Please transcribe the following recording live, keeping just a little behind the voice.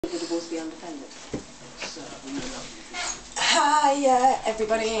the divorce be undefended? Hi,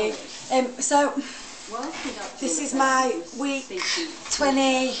 everybody. So this is my week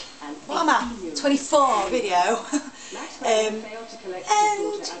 20. What am I? 24 video. And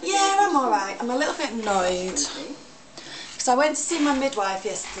yeah, I'm alright. I'm a little bit annoyed because I went to see my midwife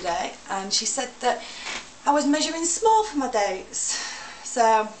yesterday, and she said that I was measuring small for my dates.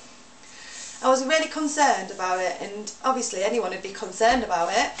 So I was really concerned about it, and obviously anyone would be concerned about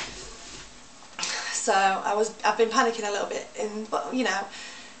it. So I've been panicking a little bit, but you know,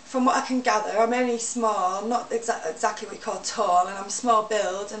 from what I can gather, I'm only small. I'm not exactly what you call tall, and I'm small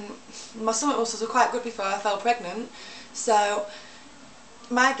build, and my stomach muscles were quite good before I fell pregnant. So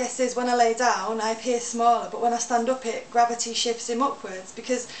my guess is when I lay down, I appear smaller, but when I stand up, gravity shifts him upwards,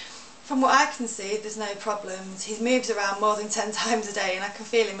 because from what I can see, there's no problems. He moves around more than 10 times a day, and I can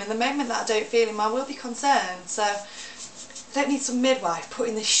feel him. And the moment that I don't feel him, I will be concerned. So I don't need some midwife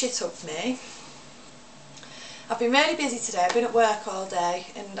putting this shit up me. I've been really busy today. I've been at work all day,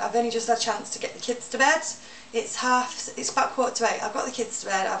 and I've only just had a chance to get the kids to bed. It's about 7:45. I've got the kids to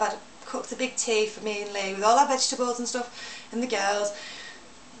bed. I've cooked a big tea for me and Lee with all our vegetables and stuff, and the girls.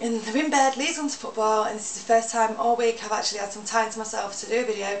 And they're in bed. Lee's gone to football, and this is the first time all week I've actually had some time to myself to do a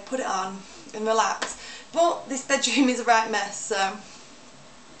video, put it on and relax. But this bedroom is a right mess, so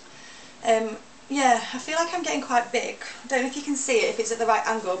yeah, I feel like I'm getting quite big. I don't know if you can see it, if it's at the right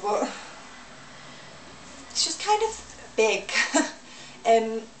angle, but it's just kind of big.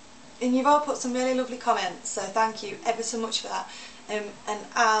 And you've all put some really lovely comments, so thank you ever so much for that. And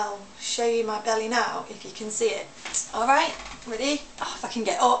I'll show you my belly now if you can see it. Alright, ready? Oh, if I can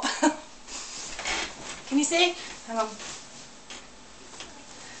get up. Can you see? Hang on.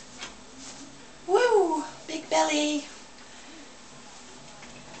 Woo! Big belly.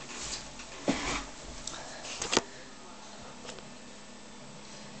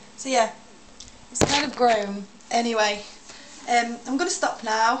 So yeah, it's kind of grown. Anyway, I'm going to stop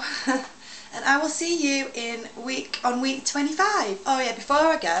now. And I will see you on week 25. Oh yeah, before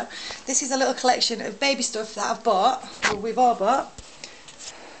I go, this is a little collection of baby stuff that I've bought, or we've all bought.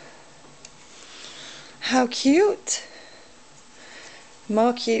 How cute.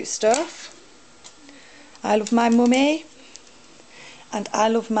 More cute stuff. I love my mummy, and I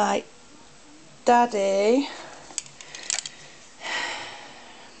love my daddy.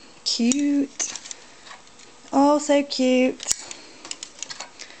 Cute. Oh, so cute.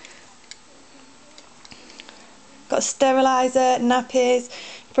 Got a steriliser, nappies,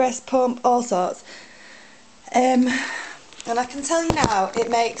 breast pump, all sorts. And I can tell you now, it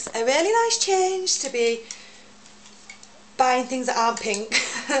makes a really nice change to be buying things that aren't pink.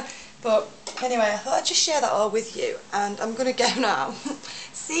 But anyway, I thought I'd just share that all with you, and I'm going to go now.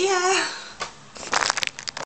 See ya!